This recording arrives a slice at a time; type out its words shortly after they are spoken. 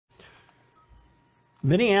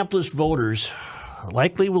Minneapolis voters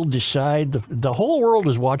likely will decide. The whole world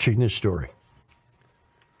is watching this story.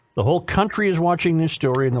 The whole country is watching this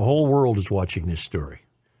story, and the whole world is watching this story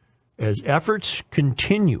as efforts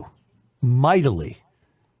continue mightily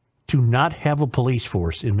to not have a police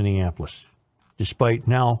force in Minneapolis, despite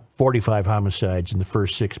now 45 homicides in the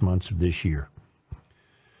first 6 months of this year.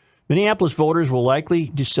 Minneapolis voters will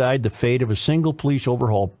likely decide the fate of a single police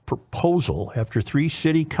overhaul proposal after 3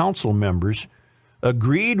 city council members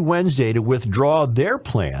agreed Wednesday to withdraw their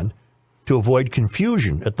plan to avoid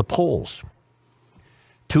confusion at the polls.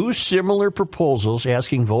 2 similar proposals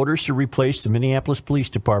asking voters to replace the Minneapolis Police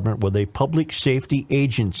Department with a public safety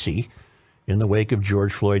agency in the wake of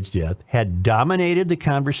George Floyd's death had dominated the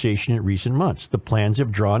conversation in recent months. The plans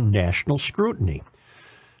have drawn national scrutiny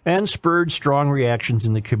and spurred strong reactions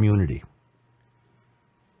in the community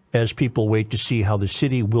as people wait to see how the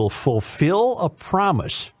city will fulfill a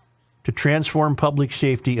promise to transform public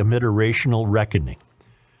safety amid a racial reckoning.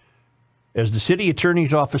 As the city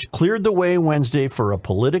attorney's office cleared the way Wednesday for a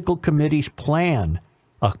political committee's plan,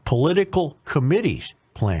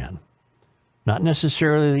 not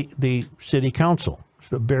necessarily the city council,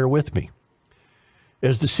 so bear with me.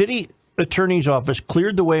 As the city attorney's office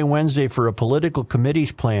cleared the way Wednesday for a political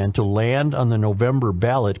committee's plan to land on the November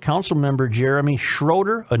ballot, Councilmember Jeremy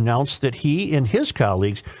Schroeder announced that he and his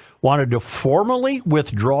colleagues wanted to formally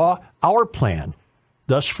withdraw our plan,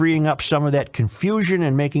 thus freeing up some of that confusion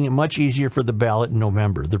and making it much easier for the ballot in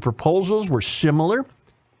November. The proposals were similar,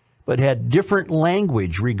 but had different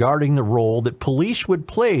language regarding the role that police would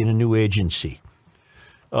play in a new agency.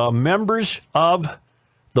 Members of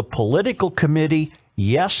the political committee,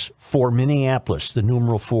 Yes for Minneapolis, the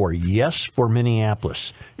numeral 4, Yes for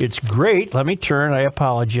Minneapolis. It's great. Let me turn. I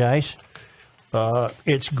apologize.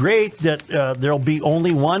 It's great that there'll be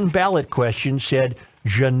only one ballot question, said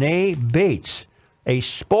Janae Bates, a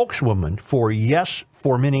spokeswoman for Yes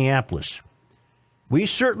for Minneapolis. We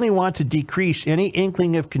certainly want to decrease any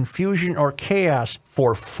inkling of confusion or chaos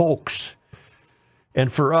for folks. And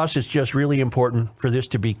for us, it's just really important for this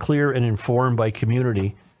to be clear and informed by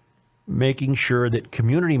community, making sure that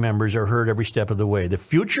community members are heard every step of the way. The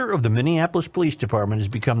future of the Minneapolis Police Department has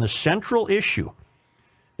become the central issue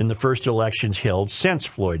in the first elections held since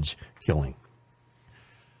Floyd's killing.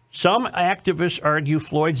 Some activists argue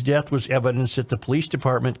Floyd's death was evidence that the police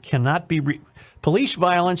department cannot be... Police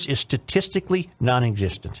violence is statistically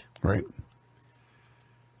non-existent. Right.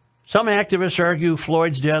 Some activists argue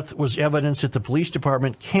Floyd's death was evidence that the police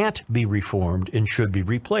department can't be reformed and should be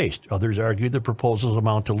replaced. Others argue the proposals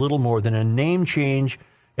amount to little more than a name change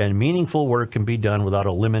and meaningful work can be done without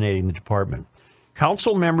eliminating the department.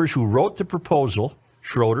 Council members who wrote the proposal,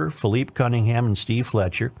 Schroeder, Philippe Cunningham, and Steve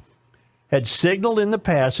Fletcher, had signaled in the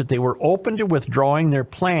past that they were open to withdrawing their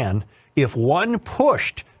plan if one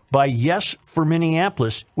pushed by Yes for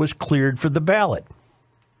Minneapolis was cleared for the ballot.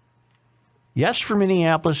 Yes for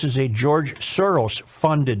Minneapolis is a George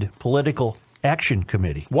Soros-funded political action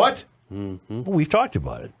committee. What? Mm-hmm. Well, we've talked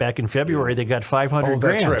about it. Back in February, they got $500 grand. Oh,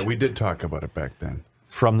 that's right. We did talk about it back then.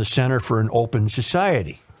 From the Center for an Open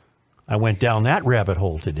Society. I went down that rabbit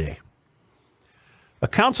hole today. A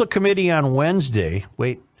council committee on Wednesday.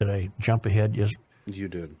 Wait, did I jump ahead? Yes. You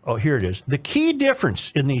did. Oh, here it is. The key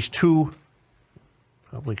difference in these two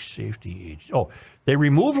public safety agents. Oh, they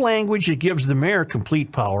remove language that gives the mayor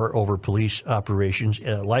complete power over police operations,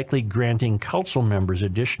 likely granting council members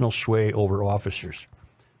additional sway over officers.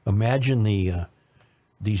 Imagine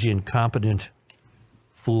these incompetent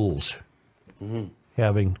fools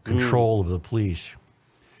having control of the police.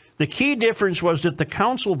 The key difference was that the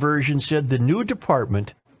council version said the new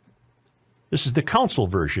department, this is the council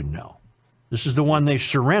version now. This is the one they've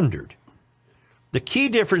surrendered. The key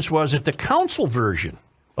difference was that the council version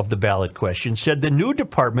of the ballot question said the new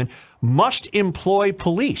department must employ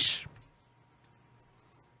police,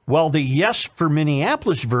 while the Yes for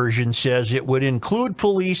Minneapolis version says it would include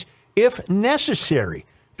police if necessary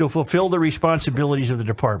to fulfill the responsibilities of the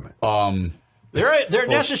department. They're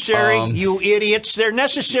necessary, you idiots. They're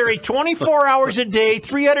necessary 24 hours a day,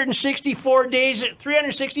 365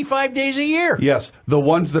 days a year. Yes, the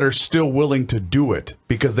ones that are still willing to do it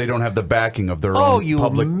because they don't have the backing of their own public leaders.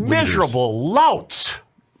 Oh, you miserable louts.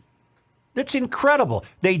 That's incredible.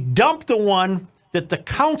 They dumped the one that the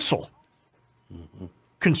council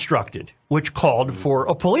constructed, which called for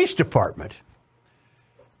a police department.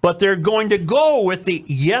 But they're going to go with the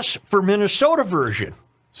Yes for Minnesota version.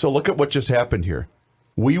 So look at what just happened here.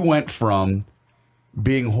 We went from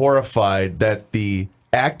being horrified that the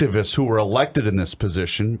activists who were elected in this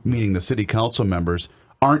position, meaning the city council members,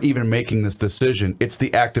 aren't even making this decision. It's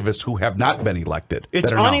the activists who have not been elected.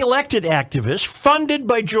 It's unelected activists funded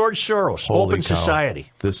by George Soros. Holy Open cow.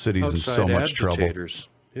 Society. This city's in so much trouble.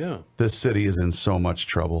 Yeah. This city is in so much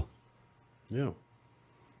trouble. Yeah.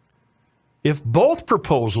 If both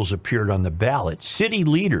proposals appeared on the ballot, city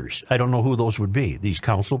leaders, I don't know who those would be, these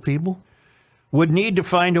council people, would need to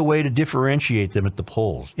find a way to differentiate them at the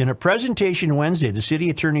polls. In a presentation Wednesday, the city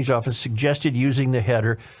attorney's office suggested using the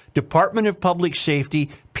header, Department of Public Safety,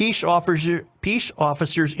 peace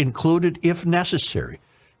officers included if necessary.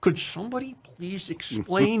 Could somebody please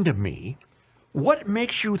explain to me what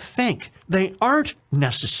makes you think they aren't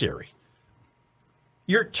necessary?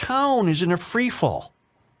 Your town is in a free fall.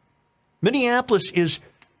 Minneapolis is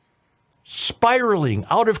spiraling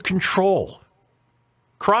out of control.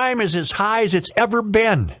 Crime is as high as it's ever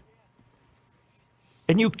been.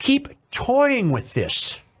 And you keep toying with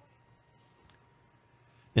this.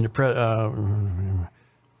 In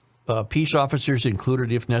the peace officers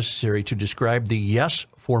included, if necessary, to describe the Yes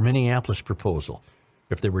for Minneapolis proposal.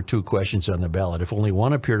 If there were two questions on the ballot, if only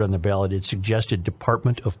one appeared on the ballot, it suggested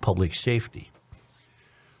Department of Public Safety.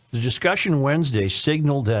 The discussion Wednesday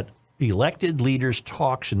signaled that elected leaders'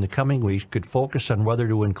 talks in the coming weeks could focus on whether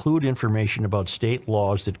to include information about state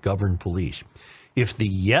laws that govern police. If the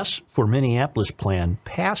Yes for Minneapolis plan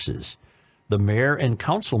passes, the mayor and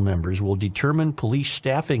council members will determine police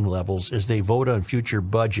staffing levels as they vote on future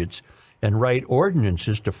budgets and write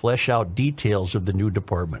ordinances to flesh out details of the new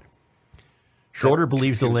department. Schroeder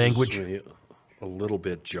believes the language... Me a little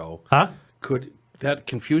bit, Joe. Huh? That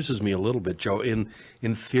confuses me a little bit, Joe.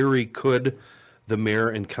 In theory, could the mayor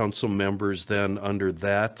and council members then under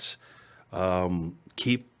that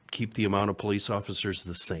keep the amount of police officers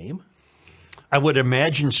the same? I would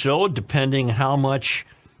imagine so, depending how much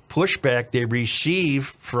pushback they receive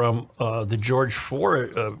from the George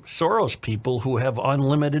Soros people who have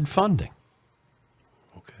unlimited funding.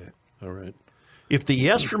 Okay, all right. If the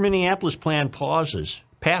Yes for Minneapolis plan passes,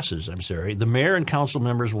 the mayor and council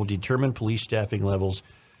members will determine police staffing levels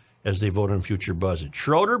as they vote on future budget.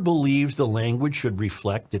 Schroeder believes the language should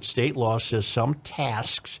reflect that state law says some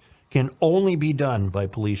tasks can only be done by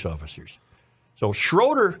police officers. So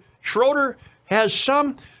Schroeder has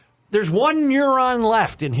there's one neuron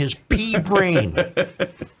left in his pea brain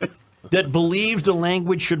that believes the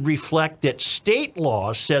language should reflect that state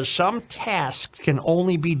law says some tasks can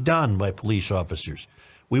only be done by police officers.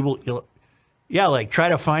 We will... Yeah, like try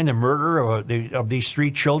to find the murderer of these three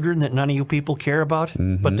children that none of you people care about,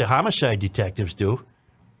 but the homicide detectives do.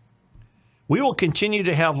 We will continue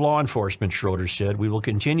to have law enforcement, Schroeder said. We will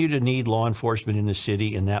continue to need law enforcement in the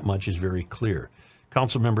city, and that much is very clear.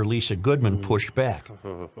 Councilmember Lisa Goodman pushed back.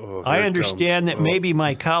 I understand that maybe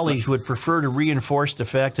my colleagues would prefer to reinforce the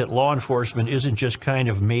fact that law enforcement isn't just kind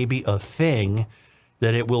of maybe a thing,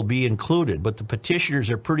 that it will be included, but the petitioners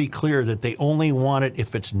are pretty clear that they only want it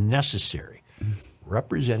if it's necessary.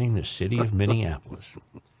 Representing the city of Minneapolis,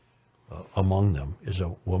 among them is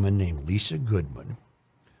a woman named Lisa Goodman,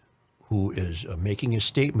 who is making a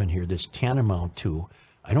statement here that's tantamount to,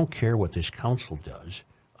 I don't care what this council does.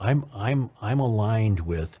 I'm aligned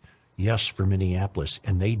with Yes for Minneapolis,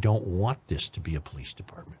 and they don't want this to be a police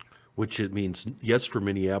department. Which it means Yes for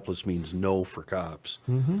Minneapolis means no for cops.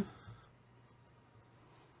 Mm-hmm.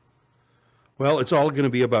 Well, it's all going to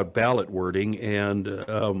be about ballot wording and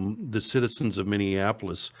the citizens of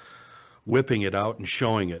Minneapolis whipping it out and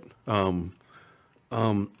showing it. And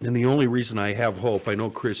the only reason I have hope, I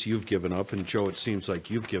know, Chris, you've given up, and Joe, it seems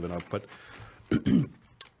like you've given up, but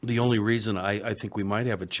the only reason I think we might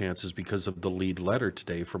have a chance is because of the lead letter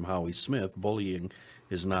today from Howie Smith. Bullying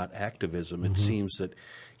is not activism. It seems that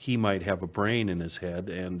he might have a brain in his head,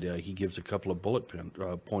 and he gives a couple of bullet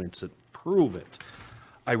points that prove it.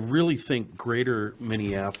 I really think greater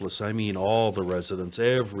Minneapolis, I mean all the residents,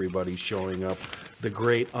 everybody showing up, the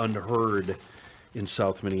great unheard in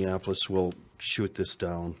South Minneapolis will shoot this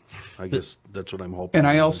down. I guess that's what I'm hoping. And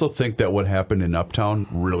I also think that what happened in Uptown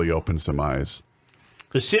really opened some eyes.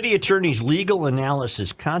 The city attorney's legal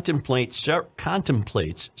analysis contemplates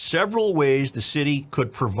several ways the city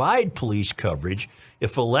could provide police coverage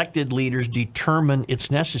if elected leaders determine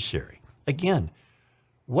it's necessary. Again,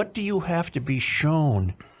 what do you have to be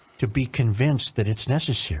shown to be convinced that it's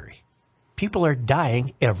necessary? People are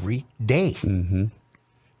dying every day. Mm-hmm.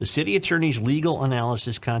 The city attorney's legal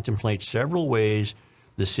analysis contemplates several ways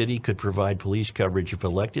the city could provide police coverage if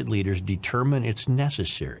elected leaders determine it's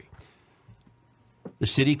necessary. The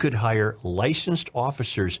city could hire licensed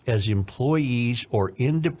officers as employees or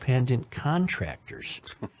independent contractors,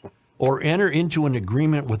 or enter into an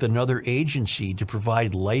agreement with another agency to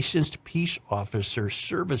provide licensed peace officer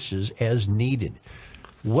services as needed.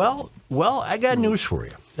 Well, I got news for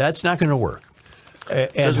you. That's not going to work.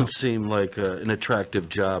 Doesn't seem like an attractive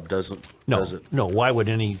job, does it? No. Why would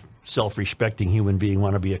any self-respecting human being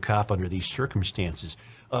want to be a cop under these circumstances?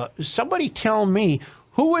 Somebody tell me,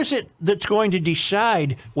 who is it that's going to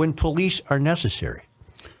decide when police are necessary?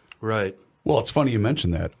 Right. Well, it's funny you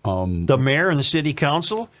mentioned that. The mayor and the city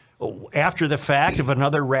council, after the fact of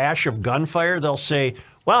another rash of gunfire, they'll say,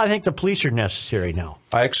 well, I think the police are necessary now.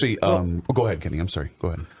 I actually, go ahead, Kenny. I'm sorry. Go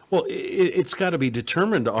ahead. Well, it's got to be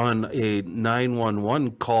determined on a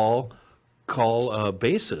 911 call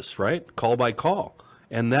basis, right? Call by call.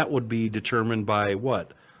 And that would be determined by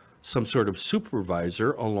what? Some sort of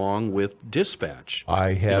supervisor along with dispatch.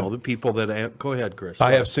 I have the people that go ahead, Chris.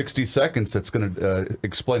 I have 60 seconds. That's going to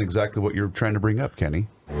explain exactly what you're trying to bring up, Kenny.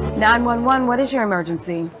 911, what is your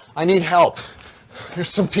emergency? I need help. There's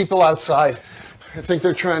some people outside. I think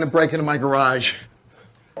they're trying to break into my garage.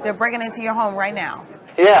 They're breaking into your home right now.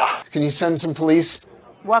 Yeah. Can you send some police?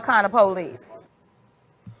 What kind of police?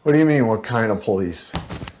 What do you mean, what kind of police?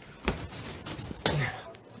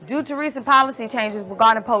 Due to recent policy changes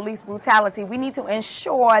regarding police brutality, we need to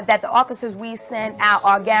ensure that the officers we send out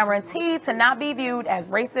are guaranteed to not be viewed as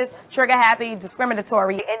racist, trigger-happy,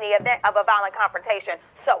 discriminatory in the event of a violent confrontation.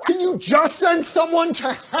 So, can you just send someone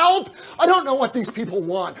to help? I don't know what these people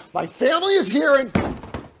want. My family is here and...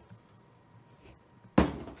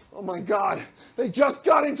 Oh my God, they just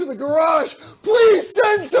got into the garage. Please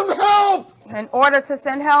send some help. In order to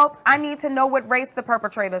send help, I need to know what race the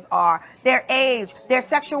perpetrators are, their age, their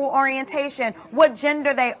sexual orientation, what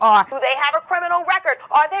gender they are. Do they have a criminal record?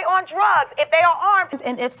 Are they on drugs? If they are armed,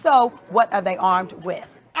 and if so, what are they armed with?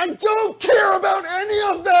 I don't care about any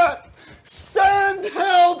of that. Send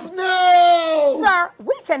help now! Sir,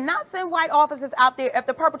 we cannot send white officers out there if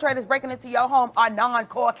the perpetrators breaking into your home are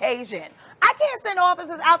non-Caucasian. I can't send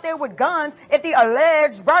officers out there with guns if the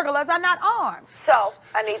alleged burglars are not armed. So,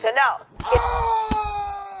 I need to know.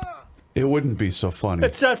 It wouldn't be so funny.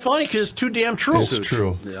 It's not funny because it's too damn true. It's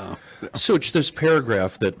true. Yeah. So it's this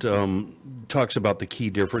paragraph that talks about the key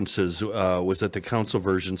differences was that the council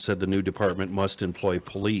version said the new department must employ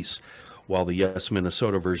police, while the Yes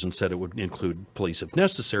Minnesota version said it would include police if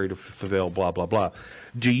necessary to fulfill blah, blah, blah.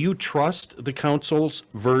 Do you trust the council's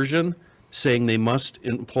version saying they must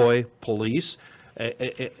employ police?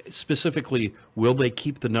 Specifically, will they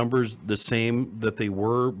keep the numbers the same that they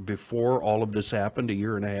were before all of this happened a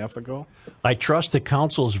year and a half ago? I trust the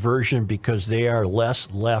council's version because they are less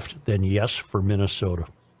left than Yes for Minnesota.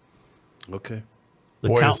 Okay.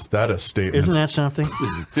 Boy, is that a statement. Isn't that something?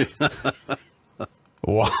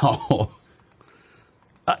 Wow.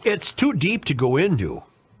 It's too deep to go into.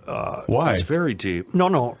 Why? It's very deep.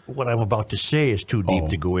 No. What I'm about to say is too deep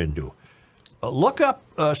to go into. Look up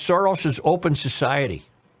Soros's Open Society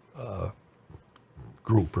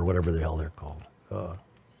group, or whatever the hell they're called.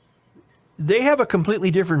 They have a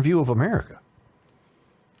completely different view of America.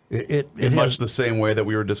 In much the same way that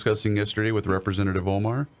we were discussing yesterday with Representative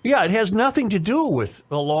Omar? Yeah, it has nothing to do with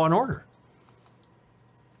law and order.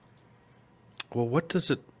 Well,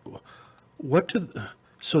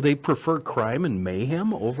 so they prefer crime and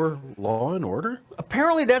mayhem over law and order?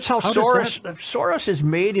 Apparently that's how Soros has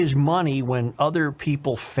made his money when other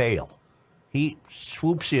people fail. He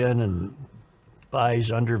swoops in and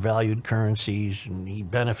buys undervalued currencies, and he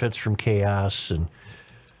benefits from chaos, and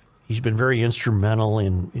he's been very instrumental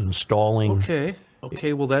in installing.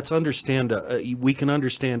 Okay, well, that's we can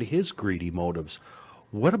understand his greedy motives.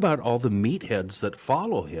 What about all the meatheads that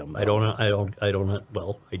follow him? I don't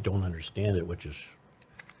understand it, which is...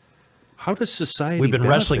 How does society We've been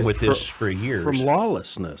wrestling with this for years. From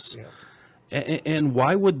lawlessness. Yeah. And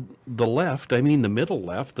why would the left, I mean the middle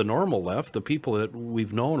left, the normal left, the people that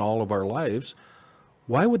we've known all of our lives,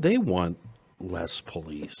 why would they want less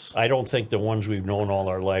police? I don't think the ones we've known all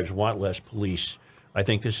our lives want less police. I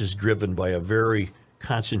think this is driven by a very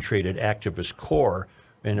concentrated activist core,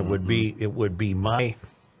 and it would be my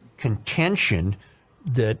contention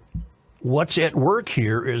that what's at work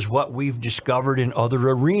here is what we've discovered in other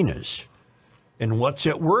arenas. And what's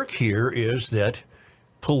at work here is that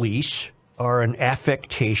police are an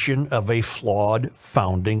affectation of a flawed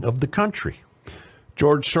founding of the country.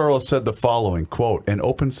 George Soros said the following, quote, "An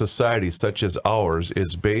open society such as ours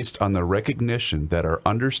is based on the recognition that our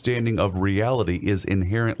understanding of reality is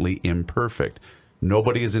inherently imperfect.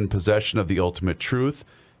 Nobody is in possession of the ultimate truth.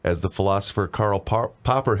 As the philosopher Karl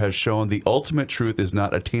Popper has shown, the ultimate truth is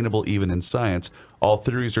not attainable even in science. All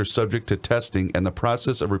theories are subject to testing, and the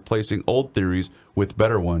process of replacing old theories with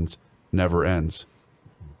better ones never ends."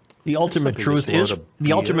 The ultimate truth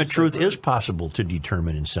is possible to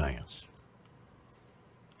determine in science.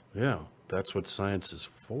 Yeah, That's what science is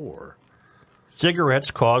for. Cigarettes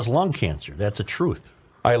cause lung cancer. That's a truth.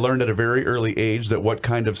 I learned at a very early age that what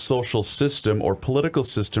kind of social system or political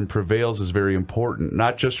system prevails is very important,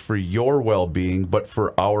 not just for your well-being, but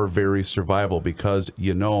for our very survival. Because,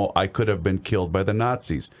 you know, I could have been killed by the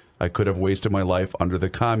Nazis. I could have wasted my life under the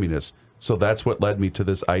communists. So that's what led me to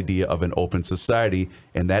this idea of an open society,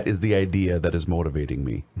 and that is the idea that is motivating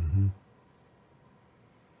me. Mm-hmm.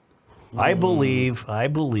 I believe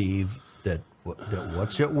that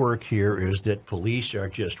what's at work here is that police are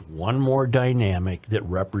just one more dynamic that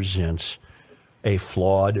represents a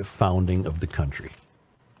flawed founding of the country.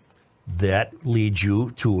 That leads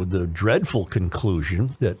you to the dreadful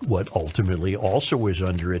conclusion that what ultimately also is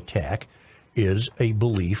under attack is a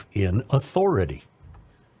belief in authority.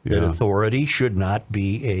 Yeah. That authority should not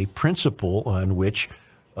be a principle on which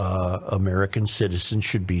American citizens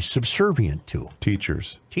should be subservient to.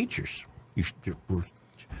 Teachers. You should,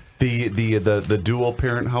 the dual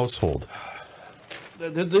parent household.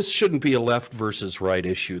 This shouldn't be a left versus right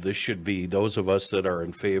issue. This should be those of us that are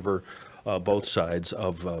in favor, both sides,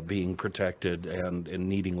 of being protected and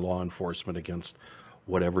needing law enforcement against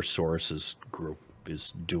whatever sources group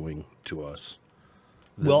is doing to us.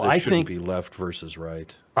 Well, this I shouldn't think be left versus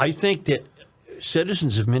right. I think that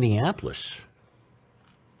citizens of Minneapolis,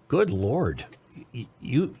 good Lord,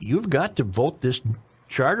 you've got to vote this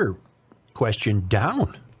charter question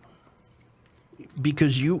down,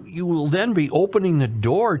 because you will then be opening the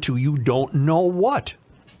door to you don't know what.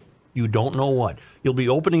 You don't know what. You'll be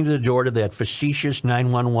opening the door to that facetious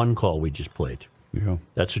 911 call we just played. Yeah.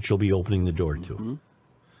 That's what you'll be opening the door to. Mm-hmm.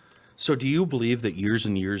 So do you believe that years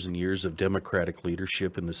and years and years of Democratic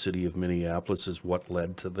leadership in the city of Minneapolis is what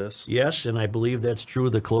led to this? Yes, and I believe that's true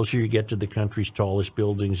the closer you get to the country's tallest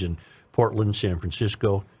buildings in Portland, San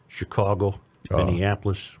Francisco, Chicago,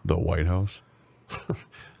 Minneapolis. The White House.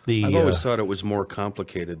 I've always thought it was more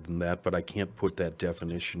complicated than that, but I can't put that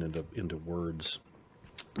definition into words,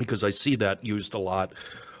 because I see that used a lot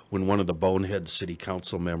when one of the bonehead city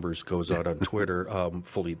council members goes out on Twitter,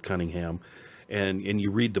 Philippe Cunningham, and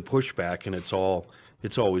you read the pushback, and it's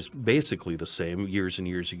always basically the same. Years and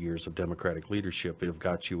years and years of Democratic leadership have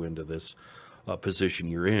got you into this position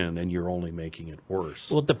you're in, and you're only making it worse.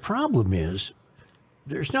 Well, the problem is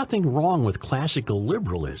there's nothing wrong with classical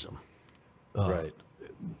liberalism. Right.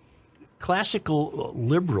 Classical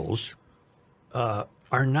liberals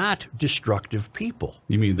are not destructive people.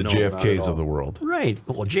 You mean the JFKs of the world? Right.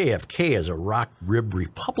 Well, JFK is a rock-ribbed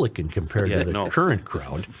Republican compared to the current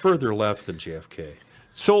crowd. Further left than JFK.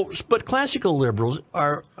 So, but classical liberals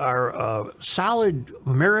are solid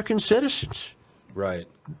American citizens. Right.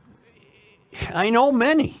 I know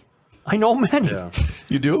many. Yeah.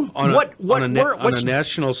 You do? On a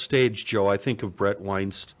national stage, Joe, I think of Brett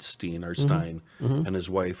Weinstein or Stein and his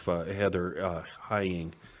wife, Heather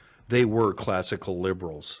Hying. They were classical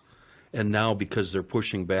liberals. And now, because they're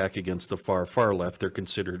pushing back against the far, far left, they're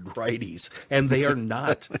considered righties. And they are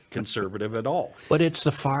not conservative at all. But it's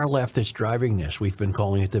the far left that's driving this. We've been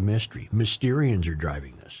calling it the mystery. Mysterians are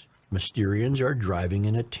driving this. Mysterians are driving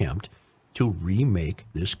an attempt to remake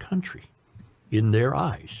this country in their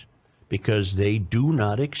eyes, because they do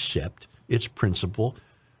not accept its principal,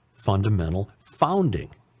 fundamental founding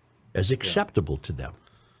as acceptable to them.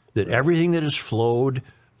 That everything that has flowed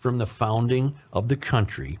from the founding of the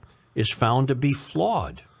country is found to be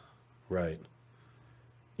flawed. Right.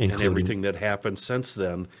 And everything that happened since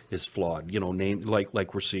then is flawed. You know,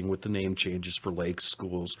 like we're seeing with the name changes for lakes,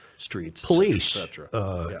 schools, streets, police,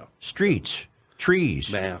 etc. Streets,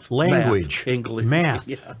 trees, math, language, English, math,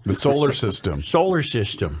 the solar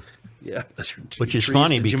system. Yeah, which is trees.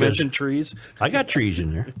 funny Did because you mention trees? I got trees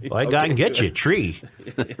in there. Well, I can get you a tree.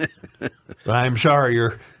 But I'm sorry,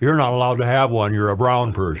 you're not allowed to have one. You're a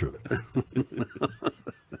brown person.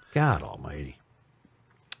 God Almighty.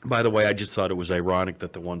 By the way, I just thought it was ironic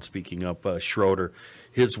that the one speaking up, Schroeder,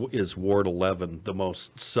 his is Ward 11, the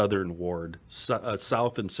most southern ward,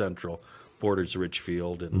 south and central, borders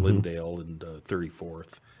Richfield and Lindale and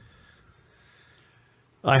 34th.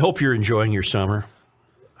 I hope you're enjoying your summer.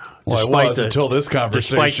 Well, I was until this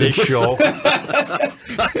conversation. Despite this show.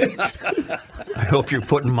 I hope you're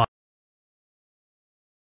putting my